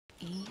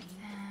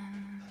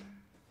Ethan.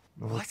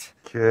 What?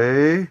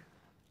 Okay.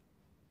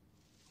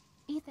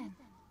 Ethan,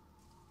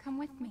 come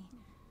with me.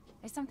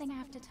 There's something I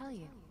have to tell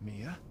you.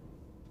 Mia?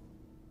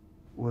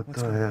 What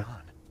What's the going heck?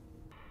 on?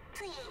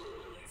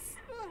 Please,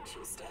 won't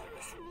you stay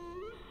with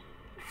me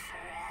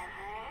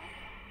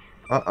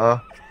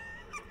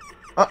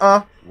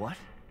forever? What?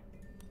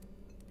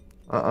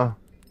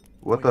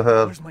 What Wait, the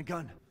hell? Where's my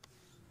gun?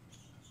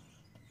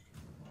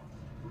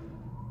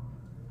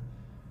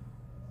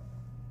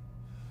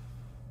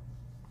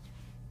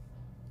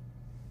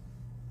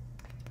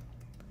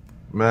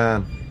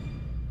 Man.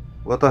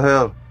 What the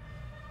hell?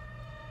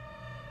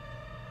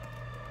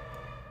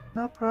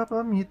 No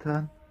problem,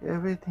 Ethan.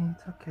 Everything's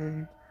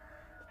okay.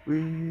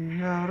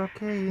 We are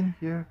okay in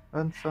here,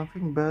 and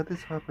something bad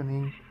is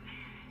happening.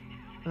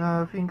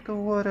 Nothing to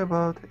worry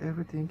about.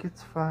 Everything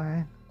is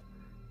fine.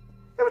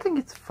 Everything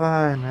is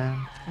fine,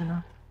 man. You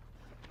know.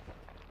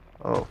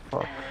 Oh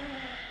fuck.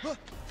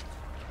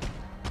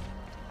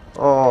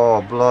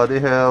 Oh bloody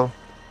hell.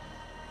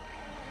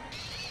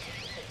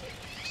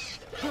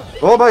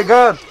 Oh my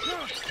god.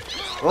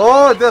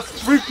 Oh,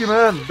 that's freaky,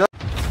 man.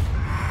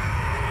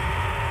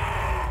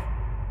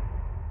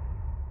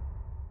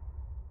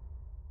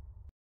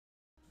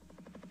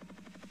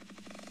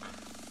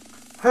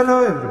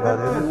 Hello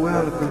everybody and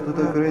welcome to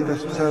the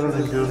greatest channel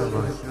in the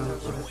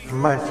universe,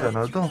 my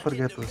channel. Don't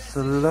forget to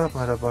slap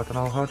my like button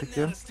how hard you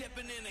can,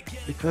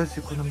 because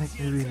you're gonna make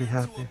me really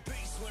happy.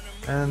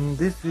 And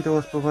this video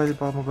was provided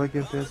by Mobile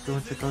Gametest. Go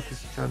and check out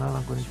this channel.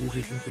 I'm gonna give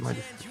it into my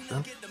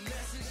description.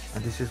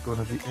 And this is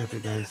gonna be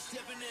epic, guys.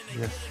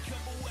 Yes,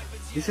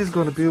 this is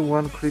gonna be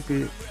one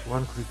creepy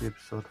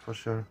episode for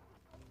sure.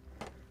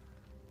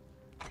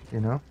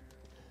 You know,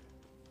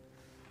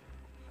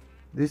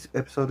 this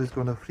episode is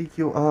gonna freak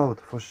you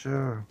out for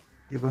sure.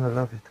 You're gonna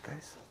love it,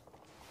 guys.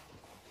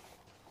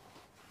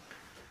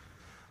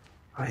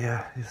 Oh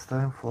yeah, it's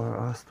time for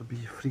us to be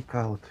freak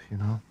out, you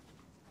know.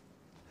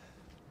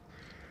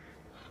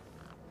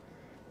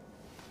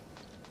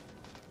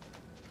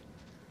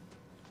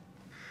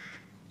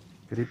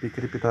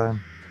 Creepy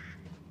time.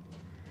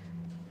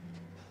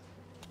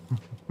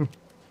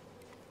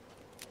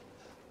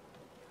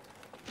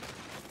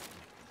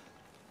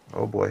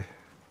 Oh boy.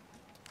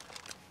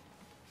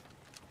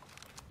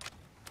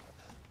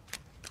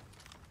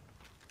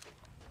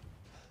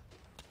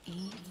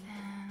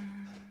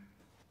 Ethan.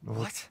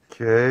 What?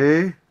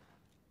 Okay.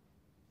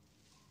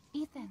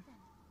 Ethan,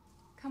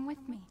 come with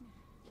me.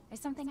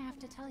 There's something I have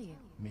to tell you.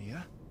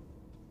 Mia?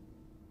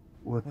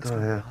 What What's the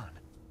going hell? on?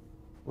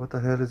 What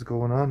the hell is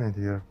going on in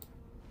here?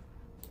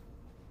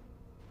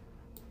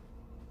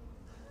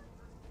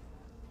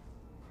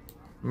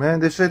 Man,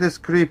 this shit is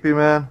creepy,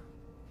 man.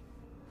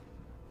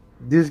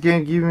 This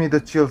game give me the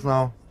chills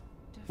now.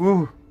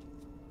 Woo.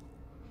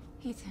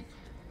 Ethan,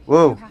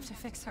 Whoa. you have to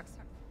fix her.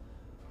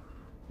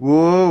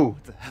 Whoa.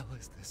 What the hell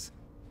is this?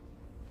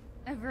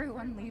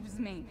 Everyone leaves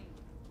me.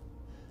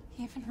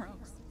 Even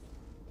Rose.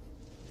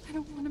 I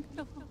don't want to be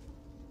alone.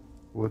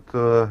 What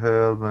the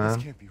hell, This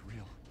man? can't be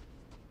real.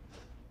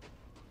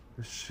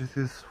 This shit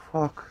is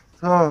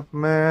fucked up,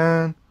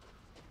 man.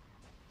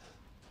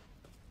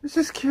 This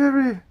is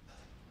scary.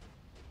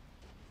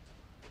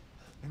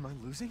 Am I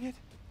losing it?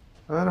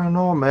 I don't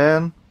know,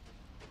 man.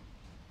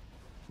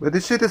 But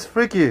this shit is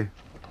freaky.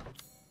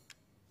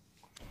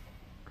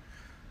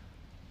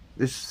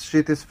 This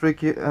shit is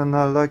freaky and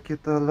I like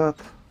it a lot.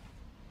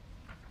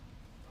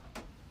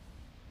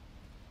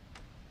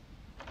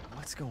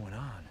 What's going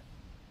on?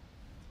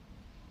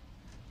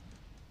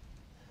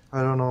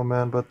 I don't know,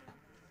 man, but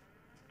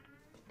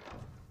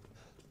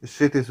this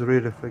shit is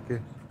really freaky.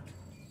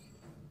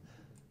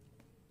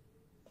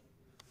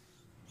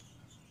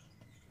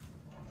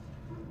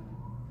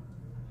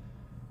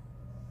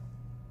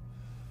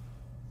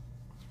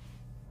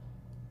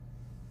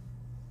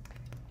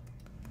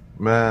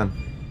 Man,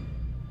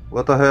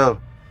 what the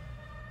hell?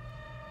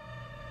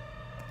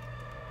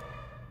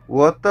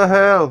 What the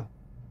hell?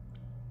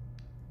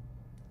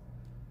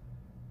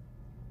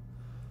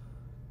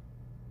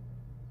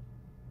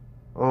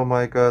 Oh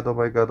my god, oh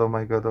my god, oh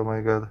my god, oh my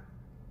god.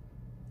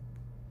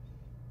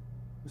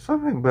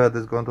 Something bad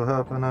is going to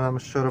happen and I'm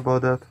sure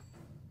about that.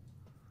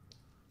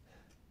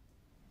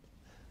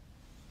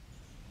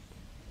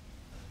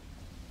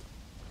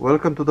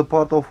 Welcome to the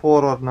part of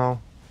horror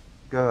now.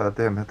 God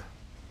damn it.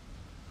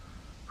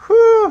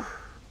 Whew.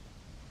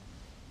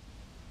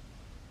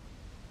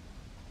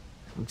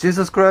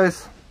 Jesus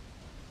Christ.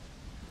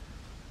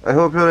 I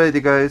hope you're ready,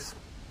 guys.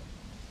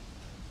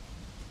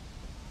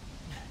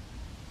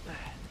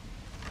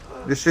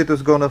 This shit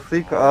is gonna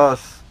freak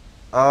us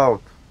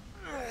out.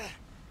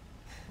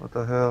 What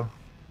the hell?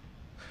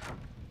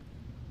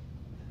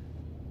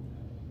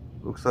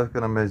 Looks like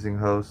an amazing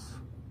house.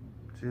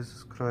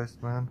 Jesus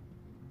Christ, man.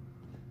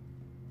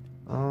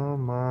 Oh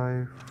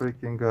my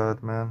freaking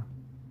god, man.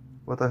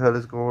 What the hell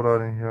is going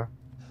on in here?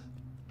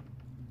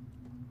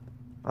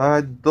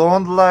 I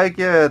don't like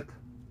it.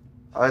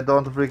 I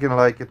don't freaking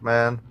like it,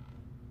 man.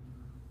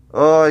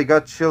 Oh, I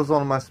got chills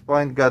on my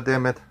spine, god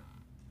damn it.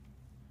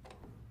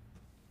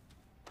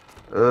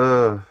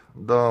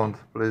 Don't.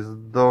 Please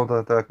don't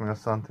attack me or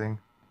something.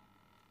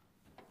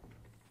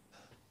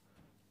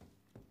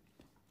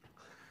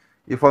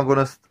 If I'm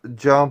gonna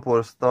jump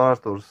or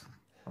start or...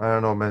 I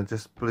don't know, man.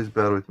 Just please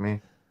bear with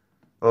me.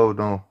 Oh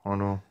no, oh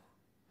no.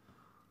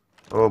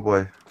 Oh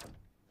boy.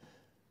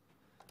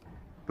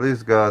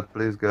 Please God,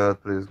 please God,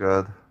 please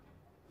God.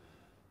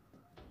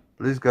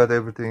 Please God,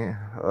 everything...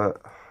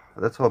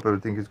 let's hope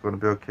everything is gonna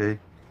be okay.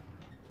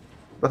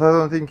 But I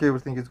don't think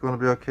everything is gonna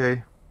be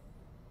okay.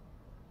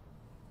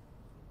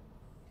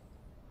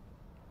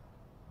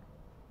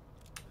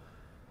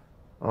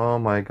 Oh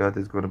my God,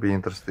 it's gonna be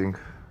interesting.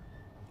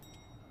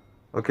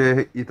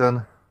 Okay,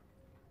 Ethan.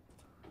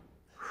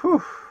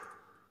 Whew.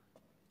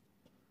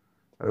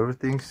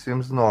 Everything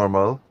seems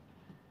normal.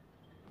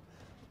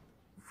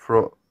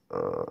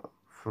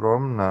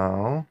 From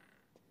now,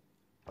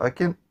 I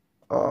can...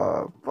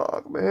 Oh,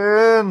 fuck,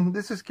 man.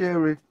 This is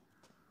scary.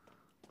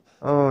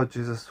 Oh,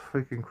 Jesus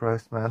freaking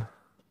Christ, man.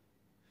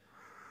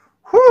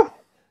 Whew.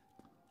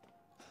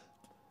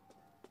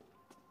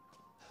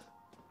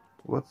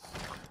 What's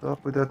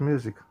up with that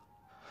music?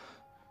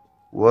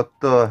 What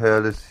the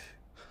hell is...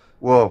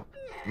 Whoa.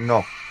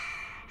 No.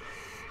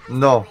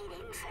 No.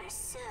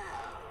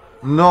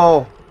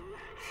 No.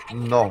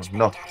 No,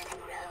 no.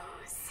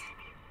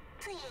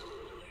 Please,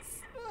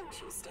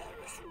 won't you stay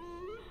with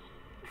me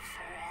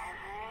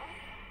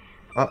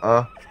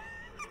forever?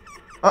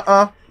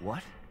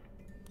 What?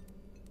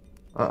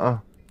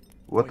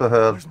 What Wait, the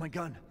hell? Where's my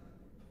gun?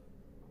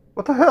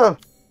 What the hell?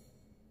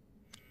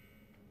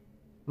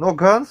 No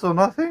guns or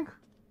nothing?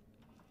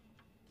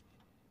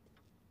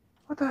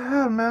 What the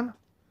hell, man?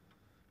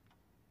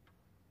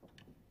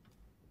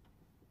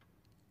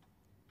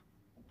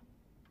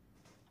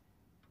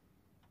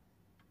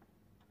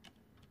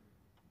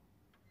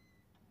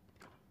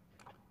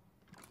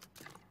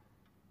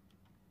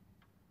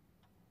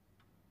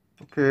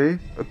 Okay,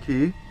 a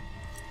key.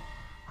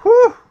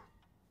 Whew!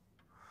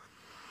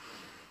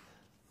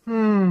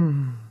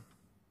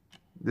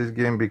 This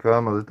game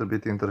become a little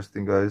bit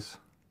interesting, guys.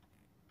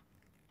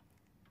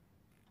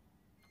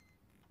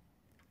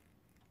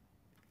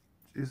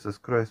 Jesus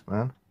Christ,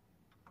 man.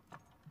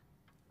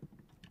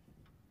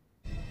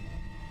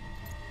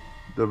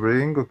 The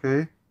ring,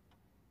 okay.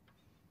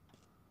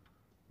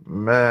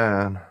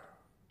 Man.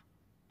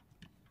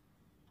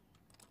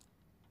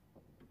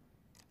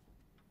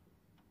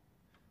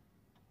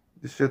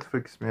 This shit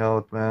freaks me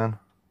out, man.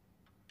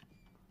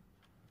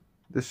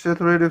 This shit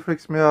really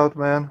freaks me out,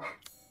 man.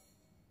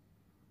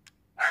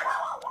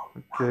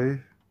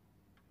 Okay.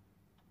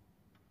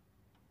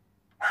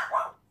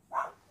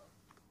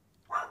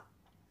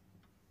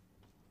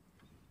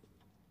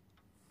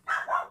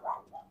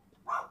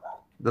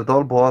 The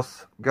doll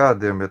boss.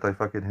 God damn it, I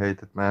fucking hate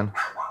it, man.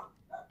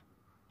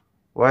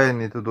 Why I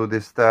need to do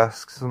these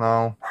tasks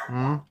now?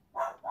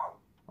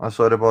 I'm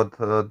sorry about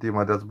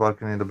Dima that's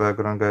barking in the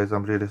background, guys.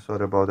 I'm really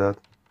sorry about that.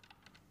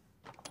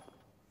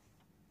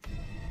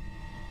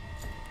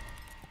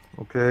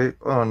 Okay.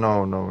 Oh,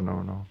 no, no,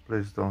 no, no.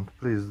 Please don't.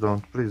 Please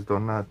don't. Please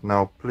don't. Not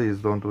now. Please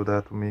don't do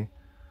that to me.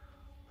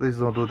 Please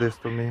don't do this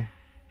to me.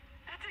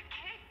 That's a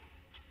kid.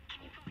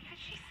 Can you believe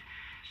it?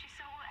 She's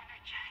so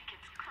energetic.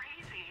 It's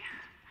crazy.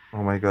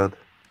 Oh my God.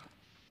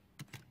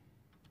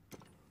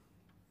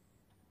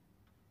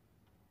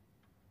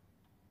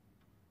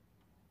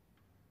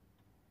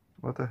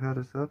 What the hell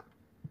is that?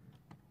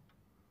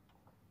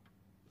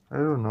 I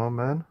don't know,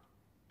 man.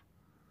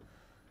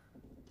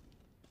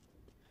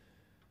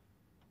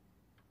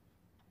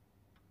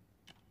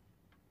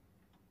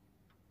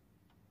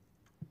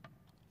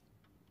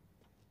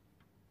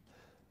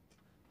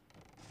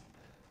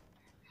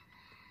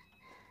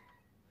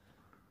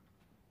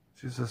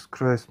 Jesus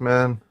Christ,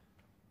 man.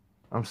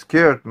 I'm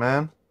scared,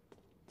 man.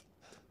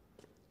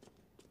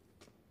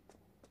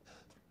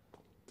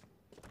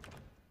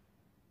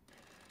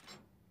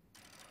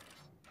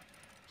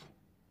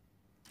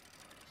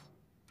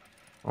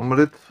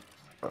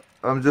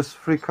 I'm just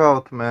freak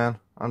out, man.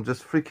 I'm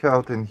just freak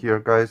out in here,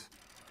 guys.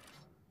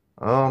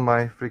 Oh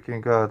my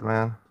freaking God,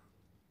 man.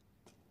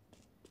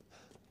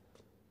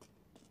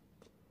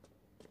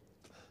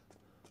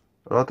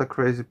 A lot of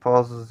crazy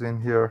pauses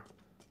in here.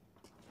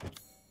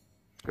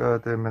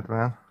 God damn it,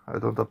 man. I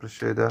don't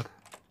appreciate that.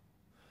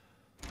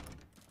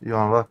 You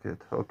unlock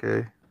it,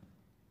 okay.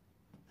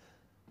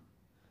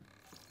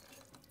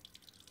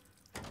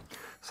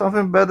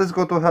 Something bad is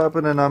going to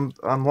happen, and I'm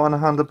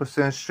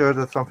 100% sure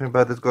that something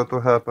bad is going to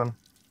happen.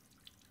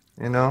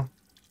 You know?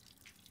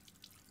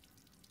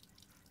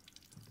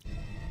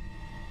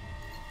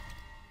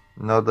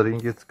 Now the ring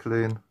gets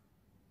clean.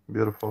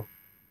 Beautiful.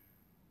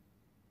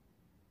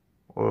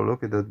 Oh,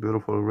 look at that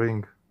beautiful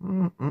ring.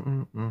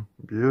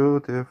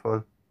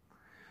 Beautiful.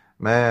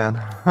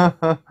 Man.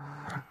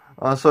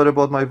 I'm sorry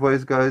about my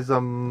voice, guys.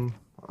 I'm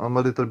a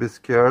little bit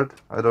scared.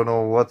 I don't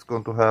know what's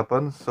going to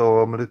happen, so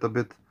I'm a little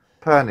bit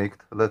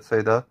panicked, let's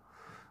say that.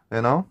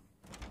 You know?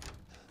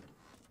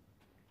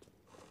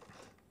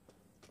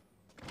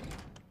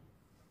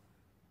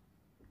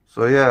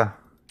 So yeah,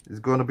 it's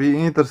gonna be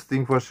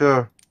interesting for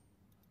sure.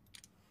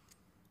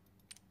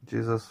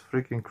 Jesus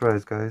freaking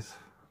Christ, guys.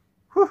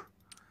 Whew.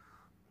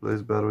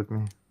 Please bear with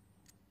me.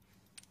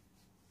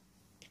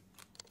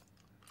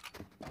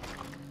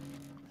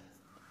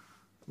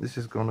 This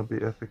is gonna be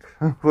epic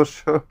for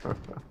sure.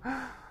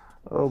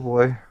 Oh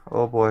boy,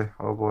 oh boy,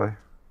 oh boy.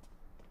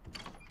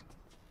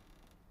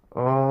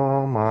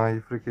 Oh my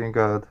freaking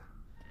god.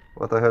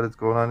 What the hell is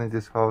going on in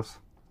this house?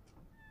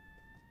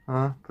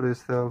 Huh?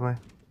 Please tell me.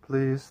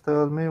 Please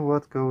tell me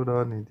what's going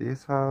on in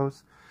this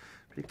house.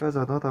 Because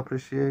I don't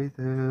appreciate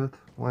it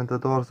when the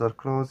doors are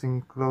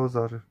closing,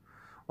 are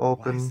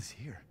open. Why is this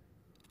here?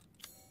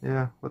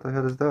 Yeah, what the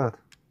hell is that?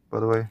 By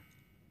the way.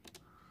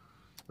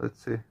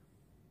 Let's see.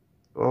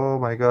 Oh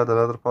my god,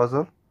 another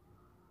puzzle.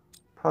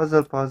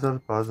 Puzzles.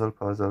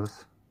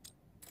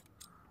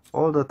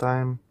 All the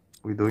time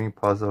we're doing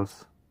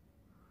puzzles.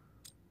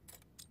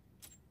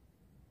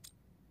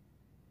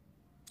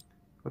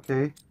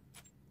 Okay.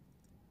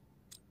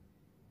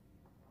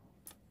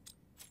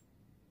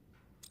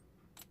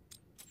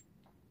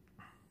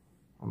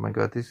 Oh my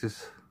god, this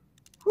is...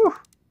 Whew.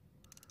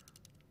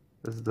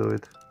 Let's do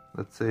it.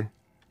 Let's see.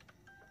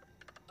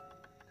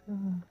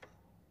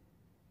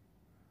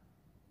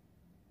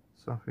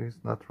 Something's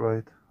not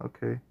right.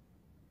 Okay.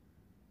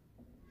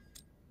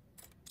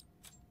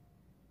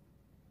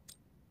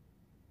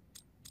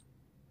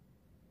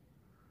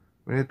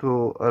 We need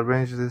to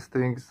arrange these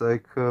things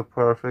like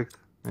perfect,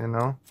 you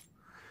know?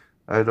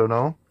 I don't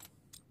know.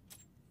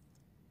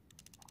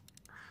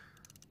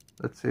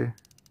 Let's see.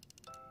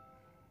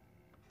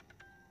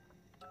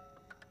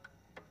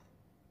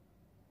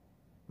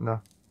 No.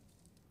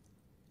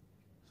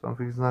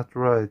 Something's not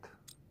right.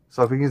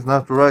 Something is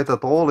not right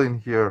at all in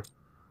here.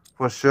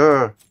 For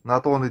sure.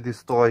 Not only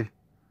this toy.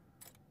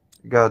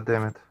 God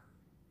damn it.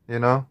 You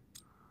know?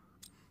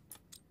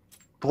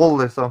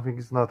 Totally something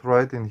is not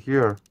right in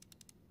here.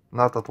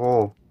 Not at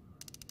all.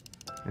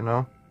 You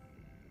know?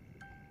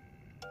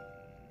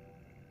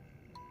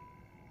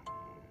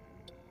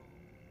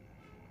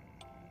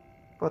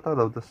 But I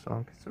love the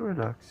song. It's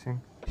relaxing.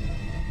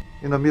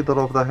 In the middle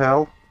of the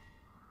hell.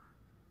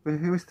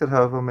 We still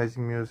have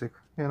amazing music.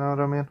 You know what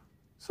I mean?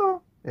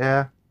 So,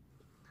 yeah.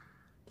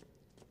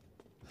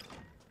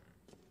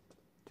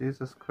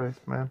 Jesus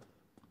Christ, man.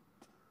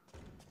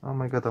 Oh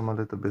my god, I'm a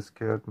little bit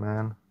scared,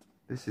 man.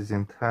 This is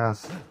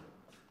intense.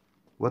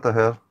 What the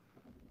hell?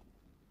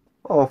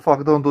 Oh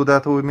fuck, don't do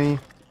that to me.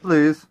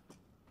 Please.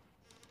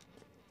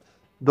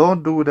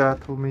 Don't do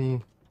that to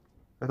me.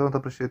 I don't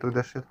appreciate when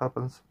that shit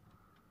happens.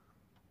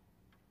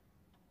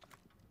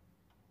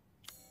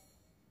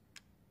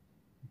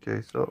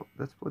 Okay, so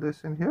let's put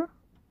this in here.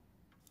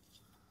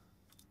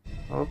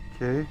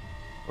 Okay.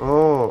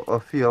 Oh, a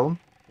film.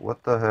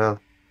 What the hell?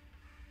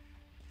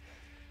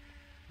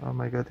 Oh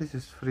my god, this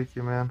is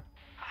freaky, man.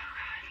 Oh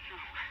God, no.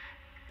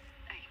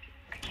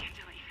 I can't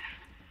do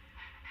anything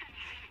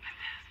but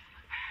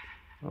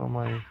this. Oh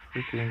my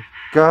freaking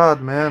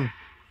god, man.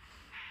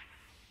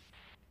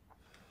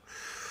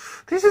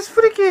 This is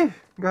freaky,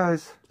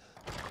 guys.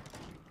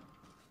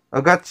 I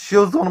got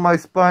chills on my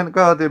spine.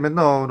 God damn it.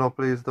 No, no,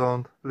 please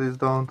don't. Please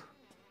don't.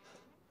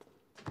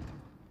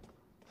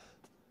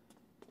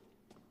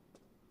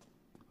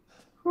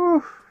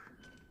 Whew.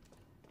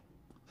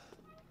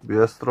 Be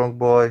a strong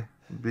boy.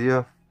 Be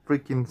a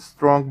freaking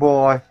strong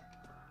boy.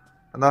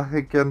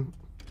 Nothing can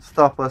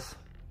stop us.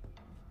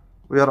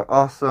 We are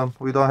awesome.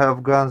 We don't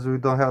have guns. We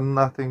don't have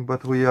nothing.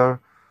 But we are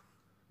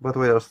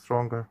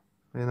stronger.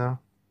 You know.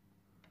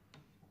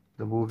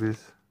 The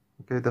movies.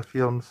 Okay, the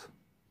films.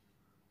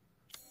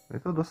 I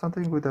need to do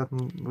something with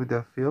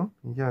that film.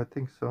 Yeah, I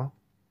think so.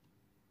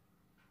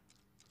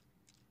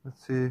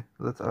 Let's see.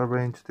 Let's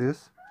arrange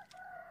this.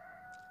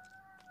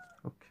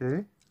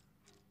 Okay.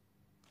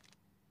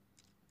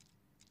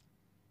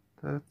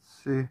 Let's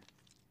see.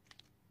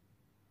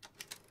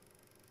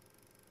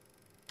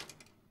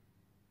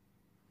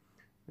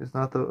 It's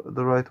not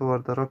the right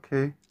order.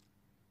 Okay.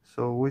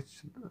 So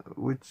what's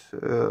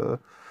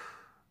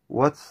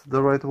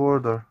the right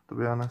order? To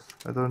be honest,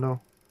 I don't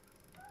know.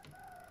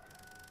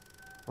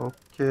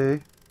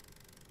 Okay.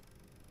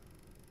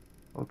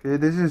 Okay,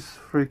 this is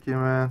freaky,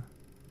 man.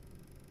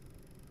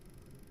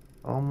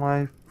 Oh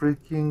my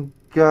freaking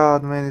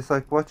god, man. It's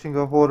like watching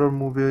a horror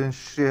movie and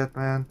shit,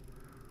 man.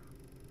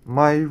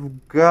 My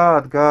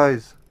god,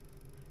 guys.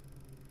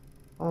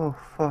 Oh,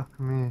 fuck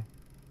me.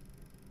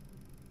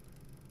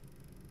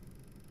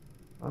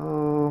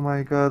 Oh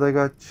my god, I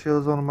got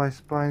chills on my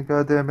spine.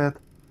 God damn it.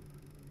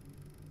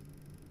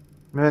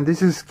 Man,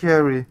 this is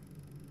scary.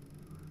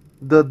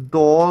 The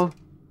doll,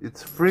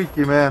 it's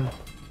freaky, man.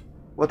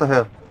 What the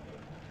hell?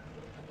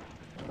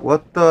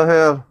 What the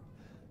hell?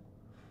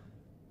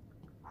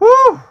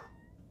 Whew!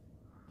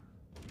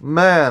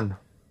 Man.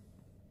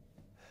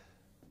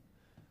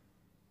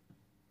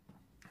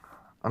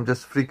 I'm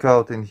just freak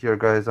out in here,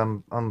 guys.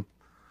 I'm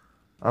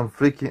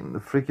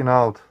freaking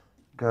out.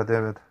 God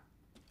damn it.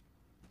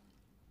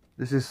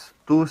 This is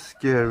too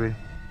scary.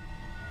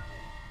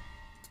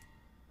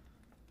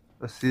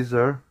 A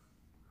scissor.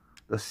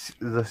 The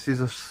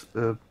scissors.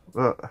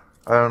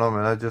 I don't know,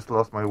 man. I just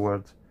lost my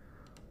words.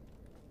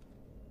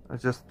 I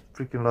just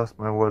freaking lost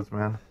my words,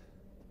 man.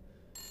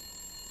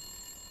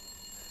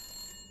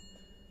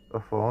 A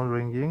phone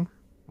ringing?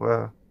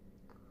 Well,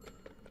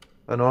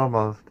 a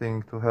normal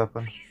thing to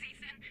happen. Please,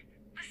 Ethan,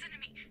 listen to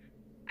me.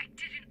 I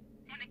didn't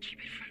want to keep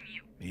it from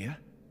you. Mia?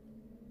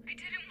 I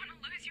didn't want to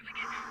lose you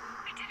again.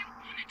 I didn't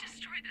want to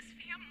destroy this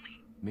family.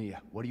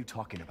 Mia, what are you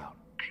talking about?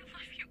 I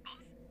love you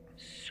both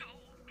so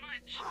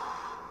much.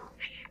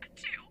 I had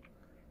to.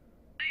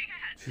 I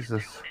had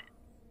Jesus. to do it.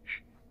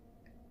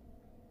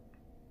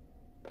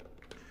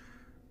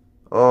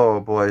 Oh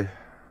boy.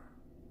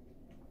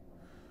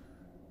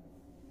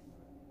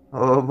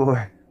 Oh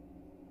boy.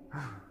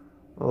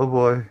 Oh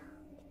boy.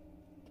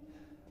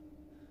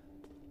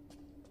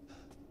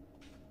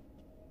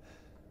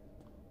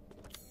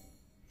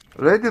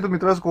 Ready to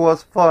Mitrescu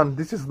was fun.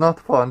 This is not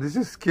fun. This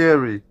is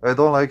scary. I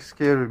don't like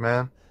scary,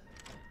 man.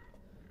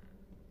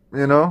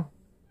 You know?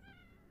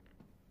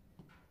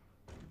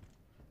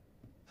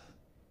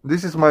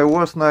 This is my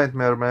worst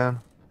nightmare, man.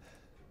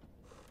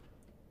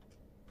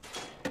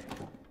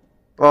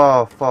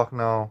 Oh, fuck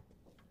no.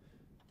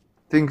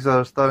 Things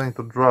are starting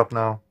to drop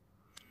now.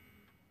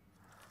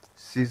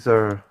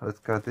 Caesar, let's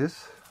cut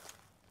this.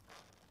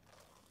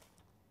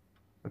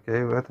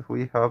 Okay, what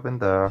we have in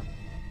there?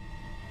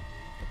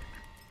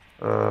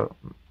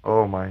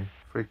 Oh my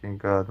freaking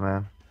god,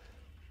 man.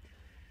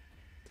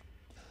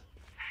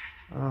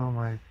 Oh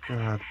my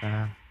god,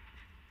 man.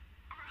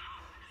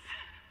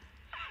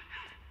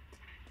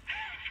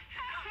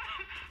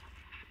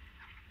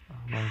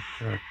 Oh my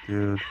god,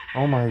 dude.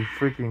 Oh my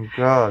freaking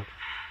god.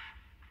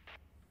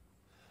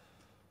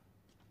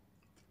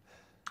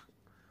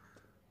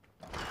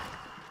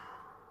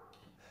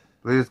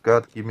 Please,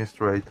 God, give me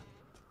strength.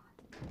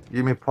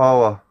 Give me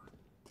power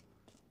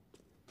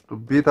to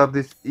beat up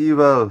this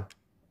evil.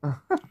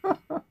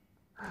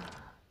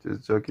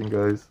 Just joking,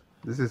 guys.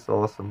 This is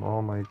awesome.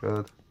 Oh my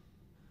god.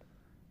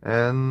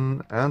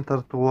 And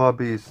enter to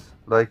abyss,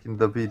 like in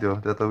the video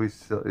that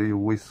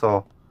we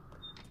saw.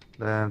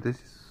 Damn, this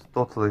is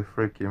totally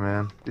freaky,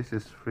 man. This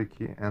is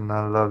freaky and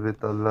I love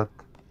it a lot.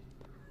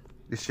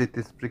 This shit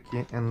is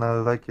freaky and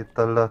I like it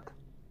a lot.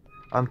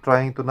 I'm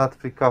trying to not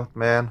freak out,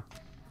 man.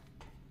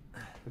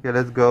 Okay,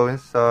 let's go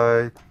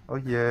inside. Oh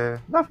yeah,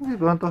 nothing is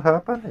going to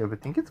happen.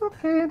 Everything is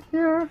okay in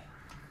here.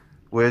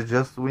 We're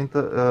just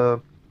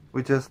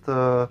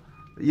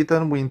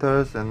Ethan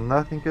Winters and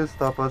nothing can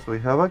stop us. We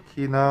have a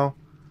key now.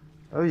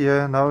 Oh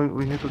yeah, now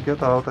we need to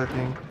get out, I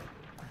think.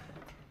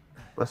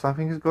 But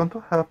something is going to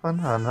happen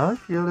and I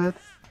feel it.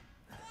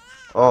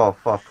 Oh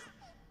fuck.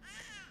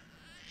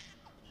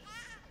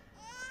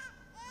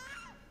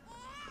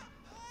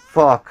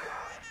 Fuck.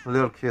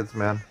 Little kids,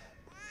 man.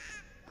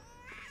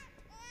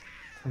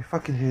 I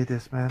fucking hate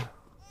this, man.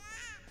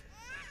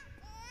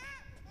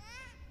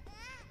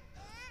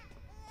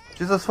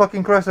 Jesus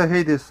fucking Christ, I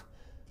hate this.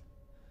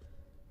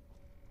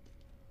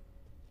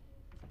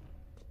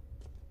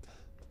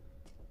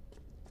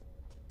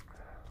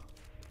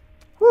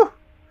 Whew.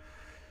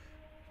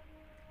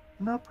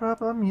 No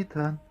problem,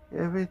 Ethan.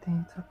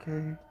 Everything's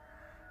okay.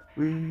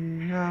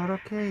 We are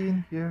okay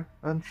in here,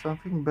 and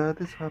something bad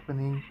is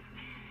happening.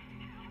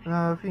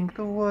 Nothing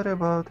to worry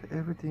about.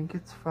 Everything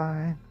is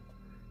fine.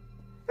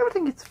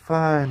 Everything is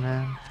fine,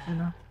 man. You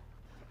know.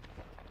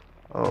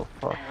 Oh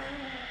fuck.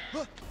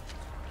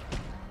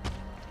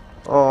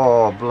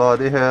 Oh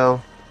bloody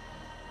hell.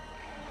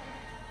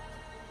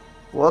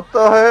 What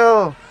the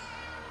hell?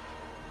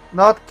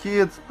 Not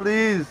kids,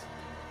 please.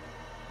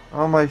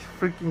 Oh my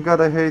freaking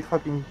god, I hate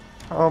fucking...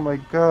 Oh my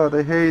god,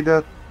 I hate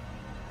that.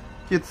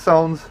 Kid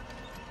sounds.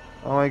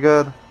 Oh my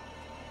god.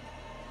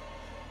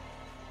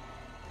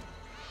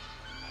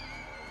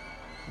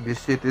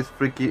 This shit is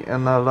freaky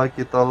and I like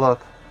it a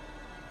lot.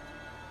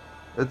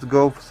 Let's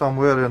go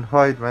somewhere and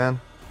hide,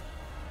 man.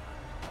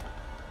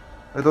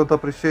 I don't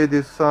appreciate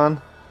this, son.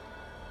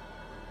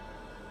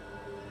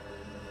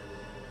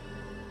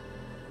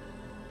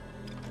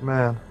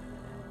 Man.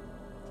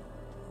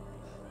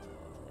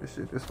 This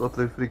shit is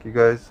totally freaky,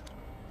 guys.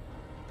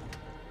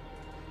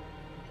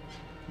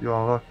 You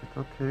unlock it,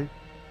 okay.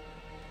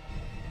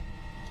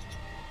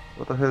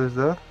 What the hell is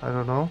that? I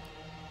don't know.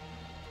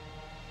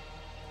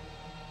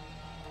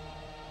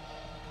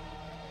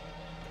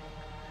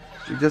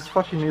 We just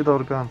fucking need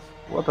our guns.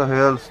 What the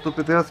hell,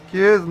 stupid ass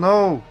kids?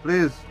 No,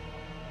 please.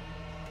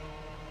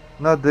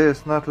 Not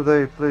this, not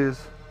today, please.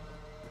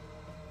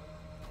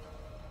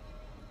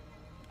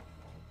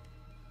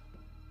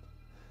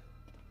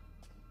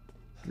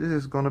 This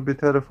is gonna be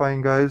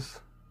terrifying,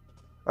 guys.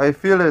 I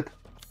feel it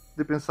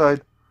deep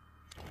inside.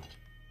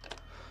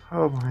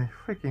 Oh my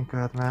freaking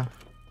god, man.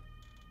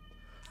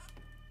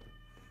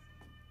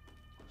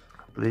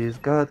 Please,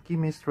 God, give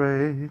me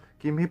strength.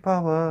 Give me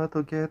power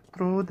to get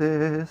through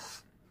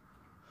this.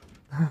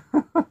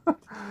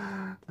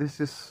 This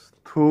is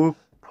too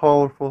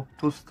powerful,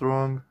 too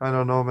strong. I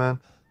don't know, man.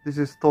 This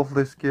is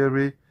totally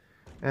scary.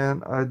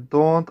 And I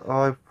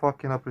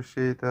fucking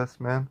appreciate this,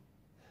 man.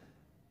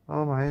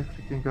 Oh my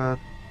freaking god.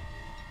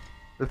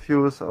 The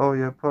fuse, oh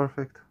yeah,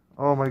 perfect.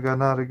 Oh my god,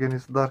 now again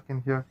it's dark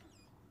in here.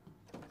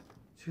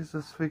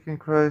 Jesus freaking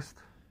Christ.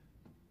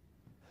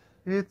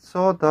 It's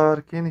so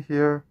dark in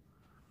here.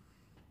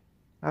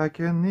 I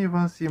can't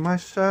even see my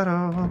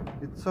shadow.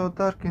 It's so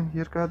dark in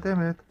here, god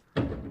damn it.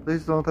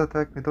 Please don't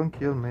attack me, don't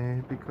kill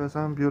me, because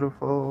I'm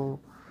beautiful.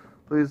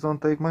 Please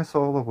don't take my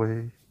soul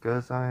away,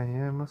 because I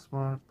am a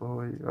smart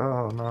boy.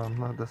 Oh no, I'm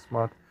not that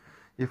smart.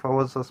 If I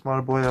was a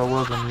smart boy, I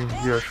wasn't in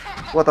here.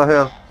 What the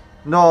hell?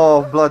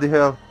 No, bloody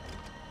hell.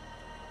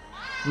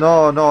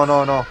 No, no,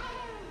 no, no.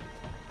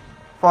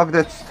 Fuck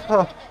that.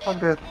 Oh, fuck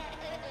that.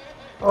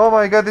 Oh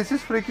my god, this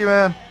is freaky,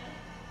 man.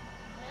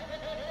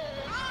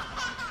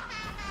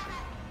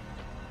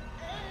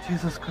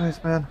 Jesus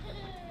Christ, man.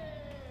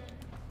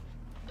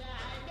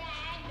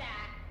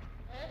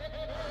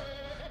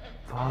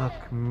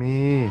 Fuck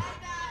me.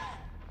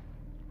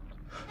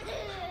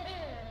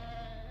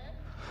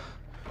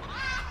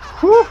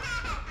 Whew.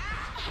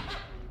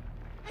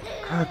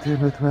 God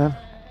damn it, man.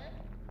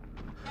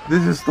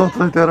 This is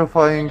totally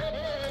terrifying.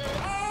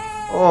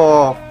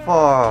 Oh,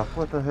 fuck.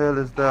 What the hell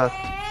is that?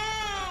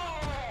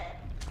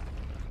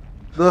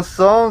 The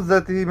sounds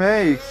that he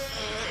makes.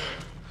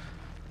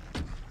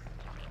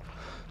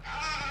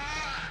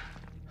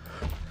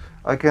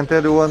 I can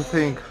tell you one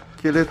thing.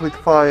 Kill it with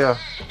fire.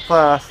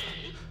 Fast.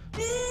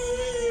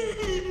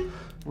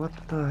 What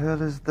the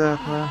hell is that,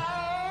 man?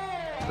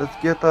 Let's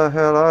get the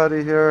hell out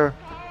of here.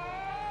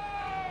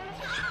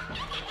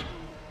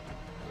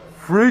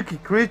 Freaky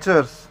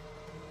creatures.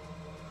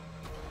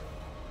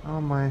 Oh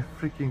my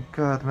freaking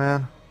god,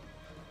 man.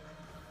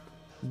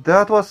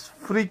 That was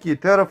freaky,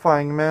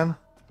 terrifying, man.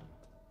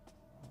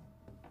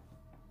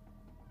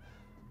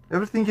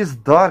 Everything is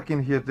dark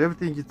in here.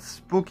 Everything is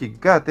spooky.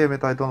 God damn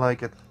it, I don't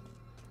like it.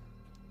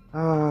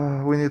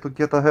 We need to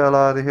get the hell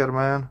out of here,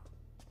 man.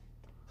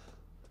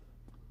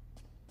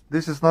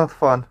 This is not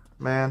fun,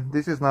 man.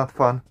 This is not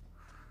fun.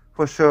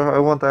 For sure, I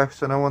want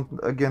action. I want,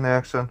 again,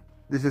 action.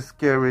 This is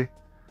scary.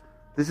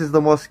 This is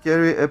the most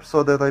scary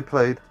episode that I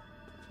played.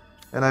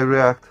 And I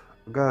react.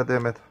 God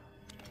damn it.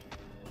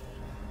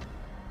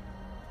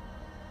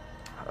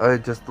 I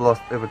just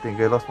lost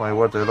everything. I lost my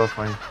words. I lost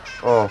my...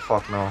 Oh,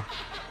 fuck no.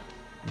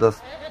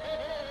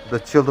 The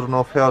children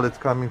of hell is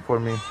coming for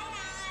me.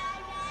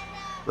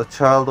 The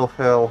child of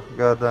hell.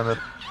 God damn it.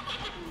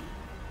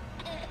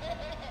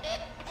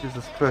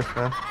 Jesus Christ,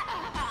 man.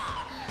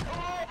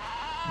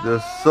 The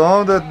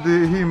sound that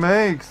he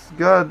makes.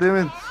 God damn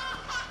it.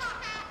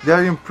 They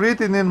are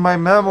imprinted in my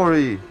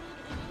memory.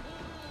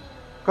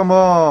 Come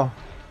on.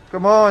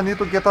 Come on, I need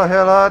to get the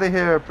hell out of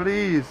here,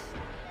 please.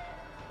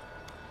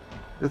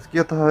 Let's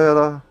get the hell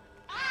out.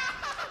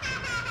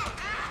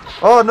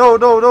 Oh, no,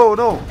 no, no,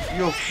 no.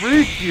 You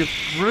freaky,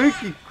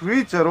 freaky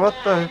creature. What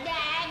the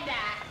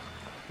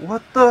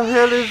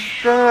hell is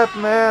that,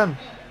 man?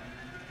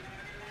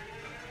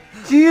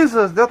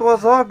 Jesus, that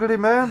was ugly,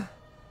 man.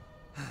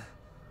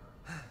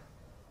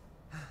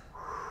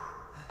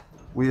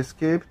 We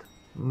escaped?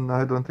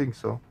 I don't think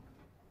so.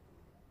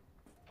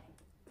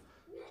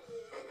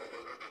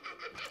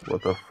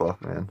 What the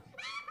fuck, man?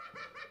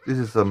 This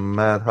is a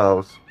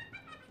madhouse.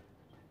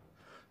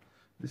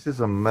 This is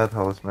a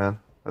madhouse, man.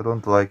 I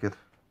don't like it.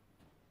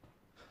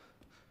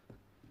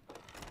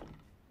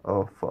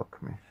 Oh,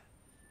 fuck me.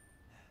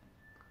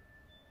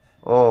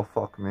 Oh,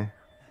 fuck me.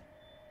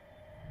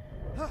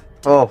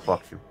 Oh,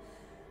 fuck you.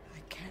 I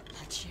can't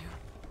let you.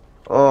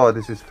 Oh,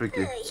 this is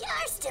freaky.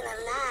 You're still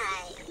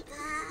alive.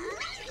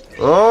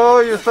 Oh,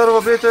 you son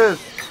of a bitches!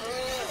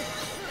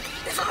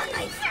 Before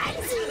my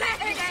friends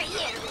murder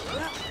you.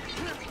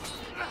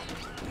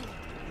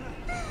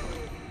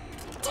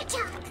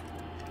 TikTok.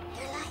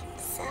 Your life,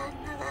 son,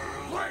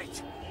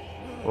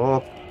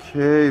 alive.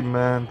 Okay,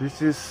 man,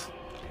 this is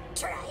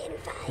Try and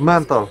find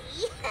mental. me.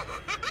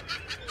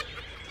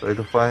 Try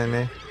to find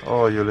me.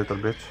 Oh, you little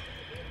bitch.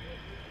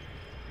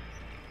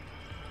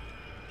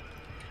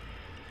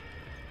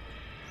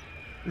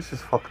 This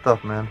is fucked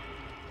up, man.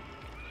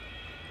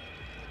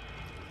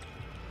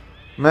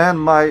 Man,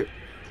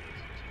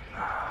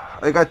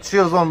 I got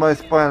chills on my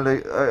spine.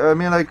 Like, I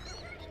mean, like,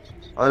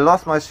 I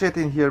lost my shit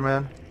in here,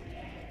 man.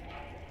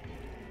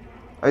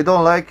 I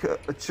don't like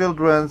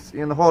children's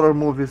in horror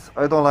movies.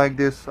 I don't like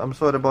this. I'm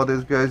sorry about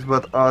this, guys,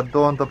 but I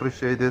don't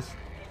appreciate this.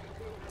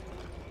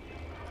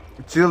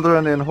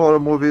 Children in horror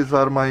movies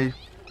are my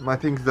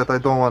things that I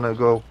don't want to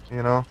go,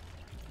 you know.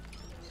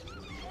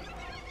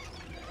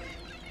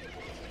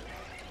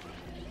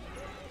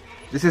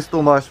 This is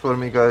too much for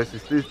me, guys.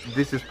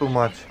 This is too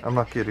much. I'm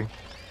not kidding.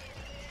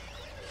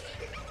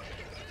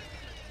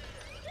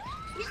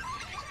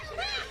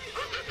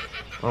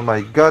 Oh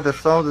my god, the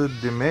sound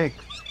that they make.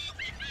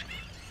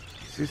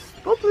 This is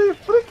totally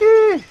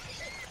freaky.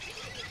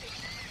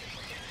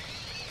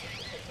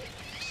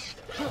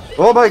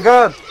 Oh my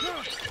god.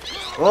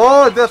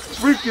 Oh, that's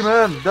freaky,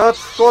 man.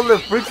 That's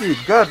totally freaky.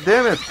 God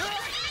damn it.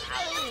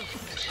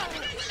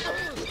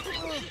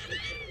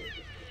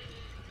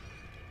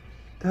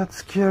 That's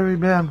scary,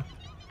 man.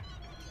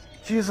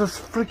 Jesus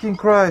freaking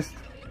Christ.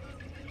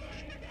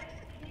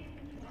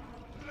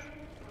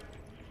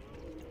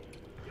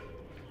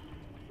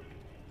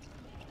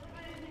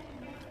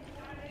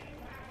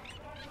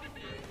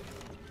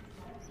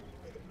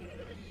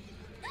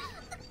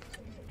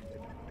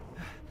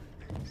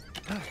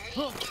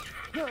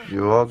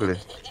 You ugly.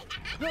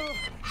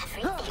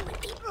 Everything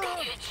would be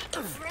better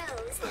if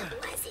Rose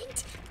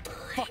wasn't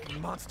born.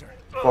 Fucking monster.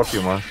 Fuck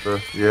you, monster.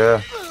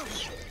 Yeah.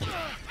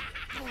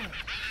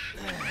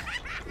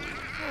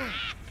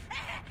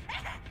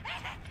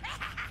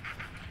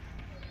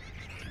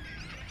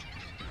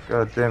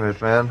 God damn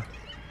it, man.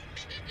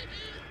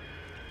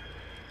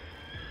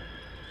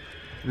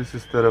 This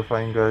is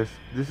terrifying, guys.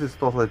 This is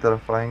totally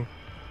terrifying.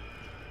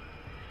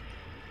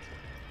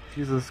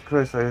 Jesus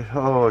Christ,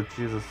 oh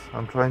Jesus.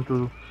 I'm trying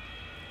to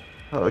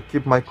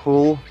keep my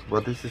cool,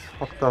 but this is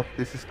fucked up.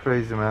 This is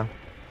crazy, man.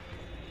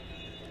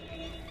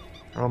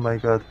 Oh my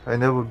god, I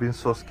never been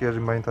so scared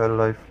in my entire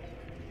life.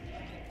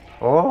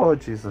 Oh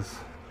Jesus.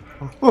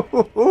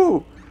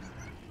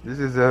 This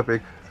is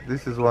epic.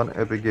 This is one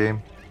epic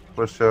game,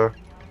 for sure.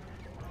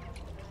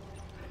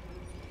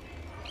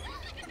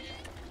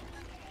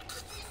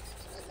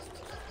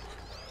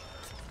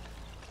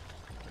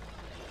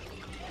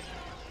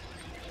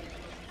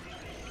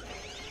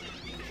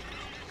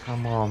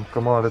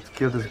 Come on, let's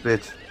kill this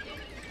bitch.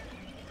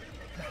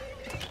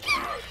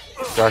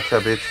 Gotcha,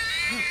 bitch.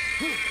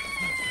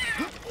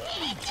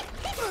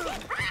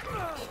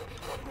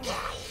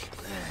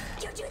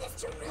 You do this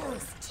to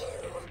Rose too.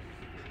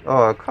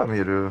 Oh, come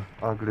here, you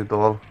ugly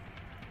doll.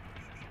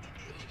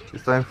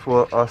 It's time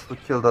for us to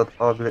kill that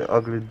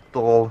ugly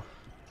doll.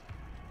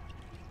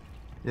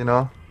 You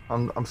know,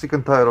 I'm sick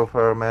and tired of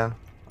her, man.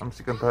 I'm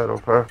sick and tired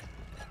of her.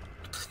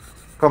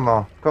 Come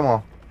on.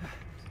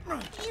 You're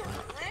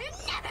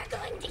never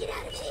going to get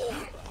out of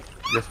here.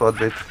 Guess what,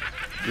 bitch?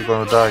 You're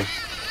gonna die.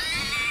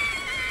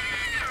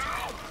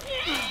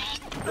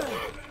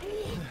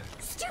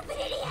 Stupid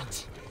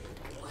idiot.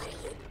 What are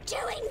you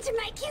doing to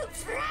my cute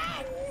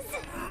friends?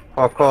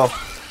 Fuck off.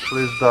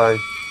 Please die.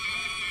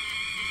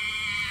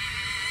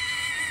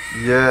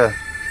 Yeah.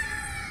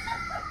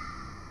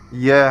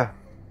 Yeah.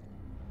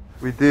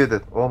 We did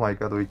it. Oh my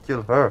god, we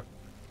killed her.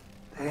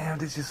 Damn,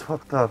 this is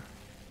fucked up.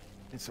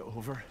 It's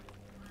over.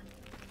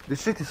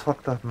 This shit is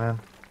fucked up, man.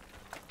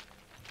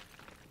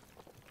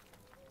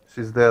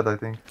 She's dead, I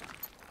think.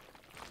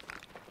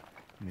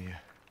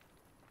 Mia,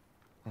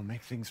 I'll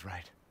make things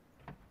right.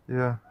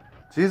 Yeah.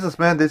 Jesus,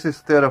 man, this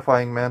is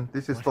terrifying, man.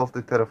 This is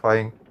totally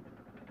terrifying.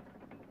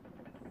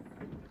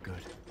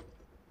 Good.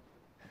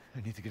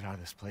 I need to get out of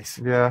this place.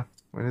 Yeah,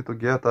 we need to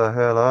get the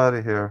hell out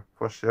of here,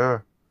 for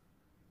sure.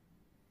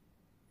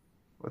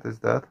 What is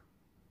that?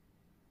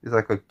 It's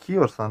like a key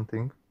or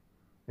something,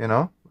 you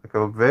know? Like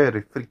a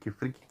very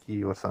freaky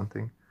key or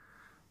something.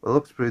 But it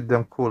looks pretty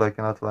damn cool, I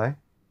cannot lie,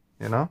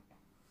 you know?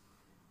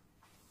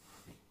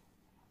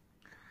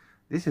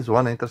 This is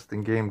one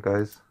interesting game,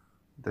 guys.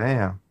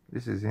 Damn,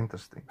 this is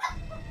interesting.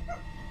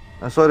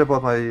 I'm sorry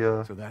about my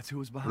So that's who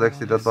was behind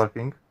Lexi all that this?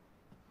 barking.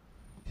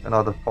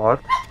 Another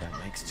part. That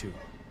makes two.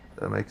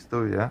 That makes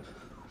two, yeah.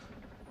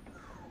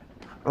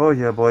 Oh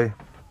yeah, boy.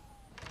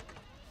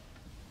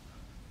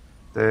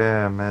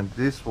 Damn, man,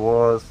 this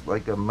was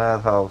like a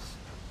madhouse.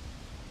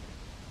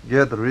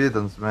 Get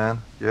riddance,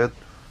 man. Get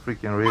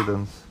freaking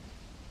riddance.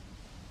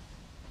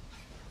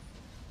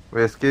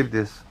 We escaped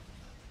this.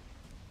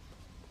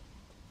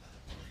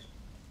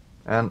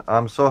 And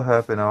I'm so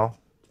happy now.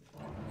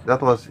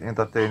 That was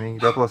entertaining.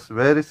 That was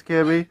very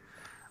scary.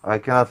 I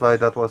cannot lie,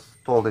 that was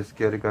totally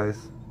scary, guys.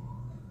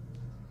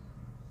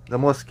 The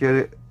most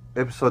scary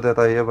episode that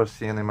I ever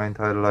seen in my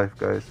entire life,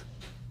 guys.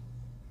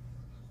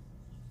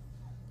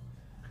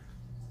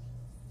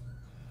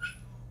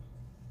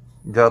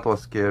 That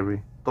was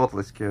scary.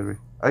 Totally scary.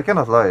 I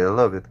cannot lie, I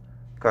love it.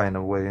 Kind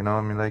of way, you know,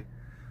 I mean, like,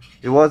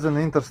 it was an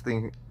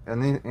interesting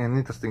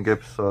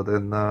episode,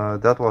 and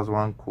that was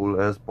one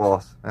cool ass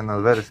boss, and a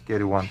very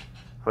scary one,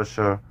 for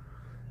sure,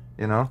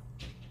 you know.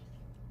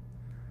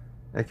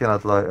 I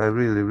cannot lie, I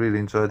really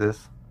enjoyed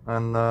this,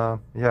 and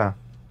yeah,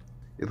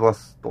 it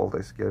was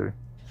totally scary.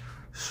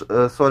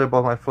 Sorry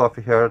about my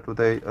fluffy hair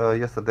today.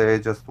 Yesterday I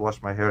just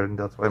washed my hair, and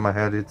that's why my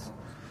hair is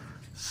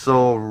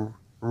so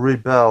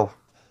rebel.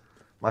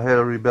 My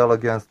hair rebel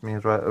against me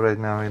right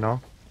now, you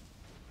know.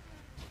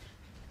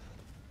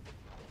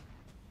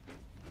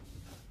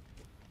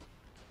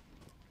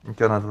 I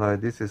cannot lie,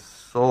 this is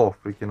so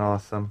freaking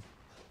awesome.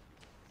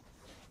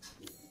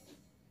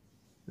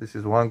 This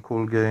is one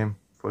cool game,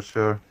 for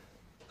sure.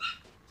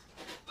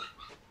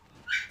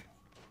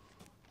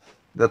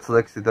 That's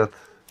Lexi that's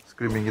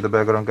screaming in the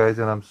background, guys,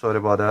 and I'm sorry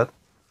about that.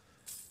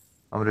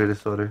 I'm really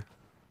sorry.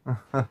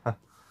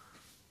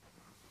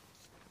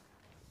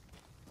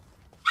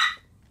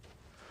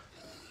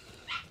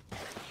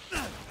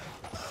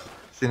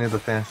 She needs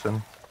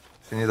attention.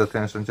 She needs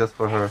attention just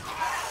for her.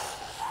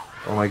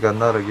 Oh my god,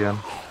 not again.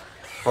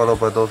 Followed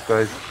by those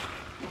guys.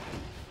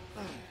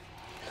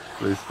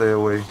 Please stay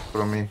away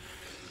from me.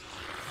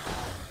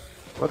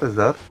 What is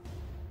that?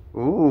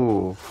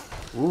 Ooh.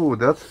 Ooh,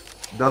 that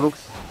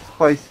looks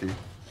spicy.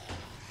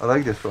 I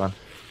like this one.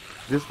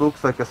 This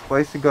looks like a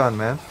spicy gun,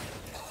 man.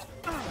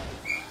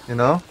 You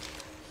know?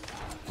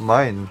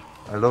 Mine.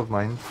 I love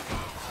mine.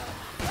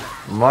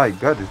 My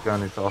god, this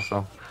gun is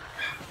awesome.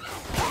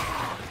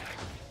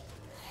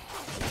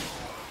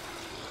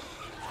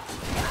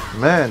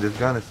 Man, this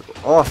gun is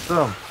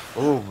awesome.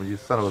 Oh, you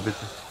son of a bitch.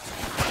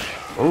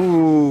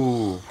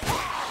 Oh.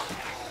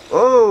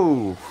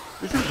 Oh.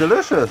 This is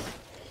delicious.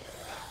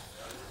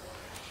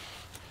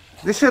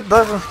 This shit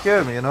doesn't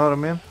scare me, you know what I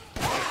mean?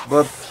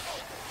 But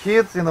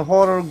kids in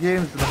horror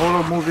games, in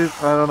horror movies,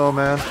 I don't know,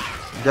 man.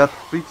 That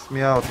freaks me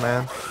out,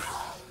 man.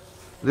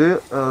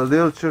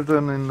 Little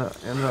children in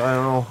I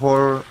don't know,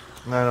 horror,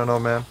 I don't know,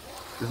 man.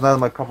 It's not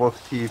my cup of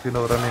tea, if you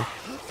know what I mean.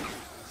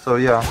 So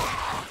yeah,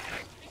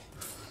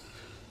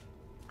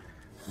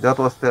 that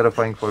was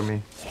terrifying for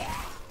me.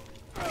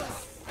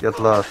 Get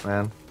lost,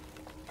 man.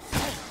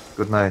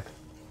 Good night.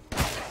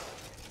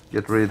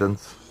 Get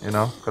riddance, you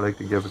know,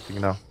 collecting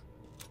everything now.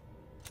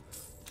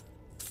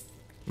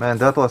 Man,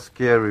 that was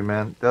scary,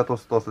 man. That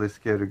was totally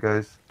scary,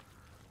 guys.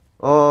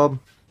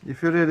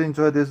 If you really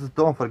enjoyed this,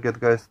 don't forget,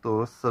 guys,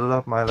 to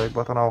slap my like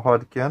button how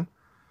hard you can.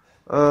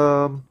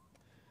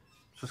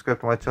 Subscribe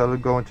to my channel.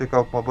 Go and check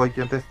out my boy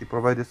gametest. He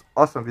provide this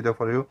awesome video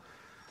for you.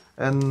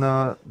 And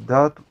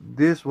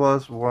this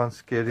was one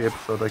scary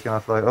episode. I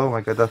cannot lie. Oh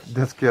my god,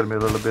 that scared me a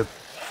little bit.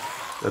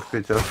 That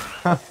creature.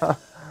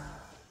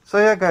 So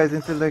yeah, guys.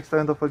 Until next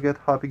time, don't forget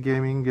happy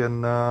gaming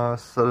and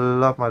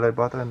slap my like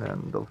button,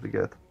 and don't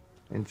forget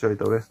enjoy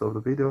the rest of the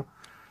video.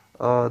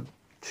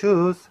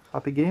 Choose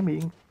happy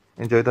gaming.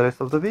 Enjoy the rest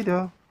of the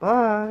video.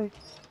 Bye.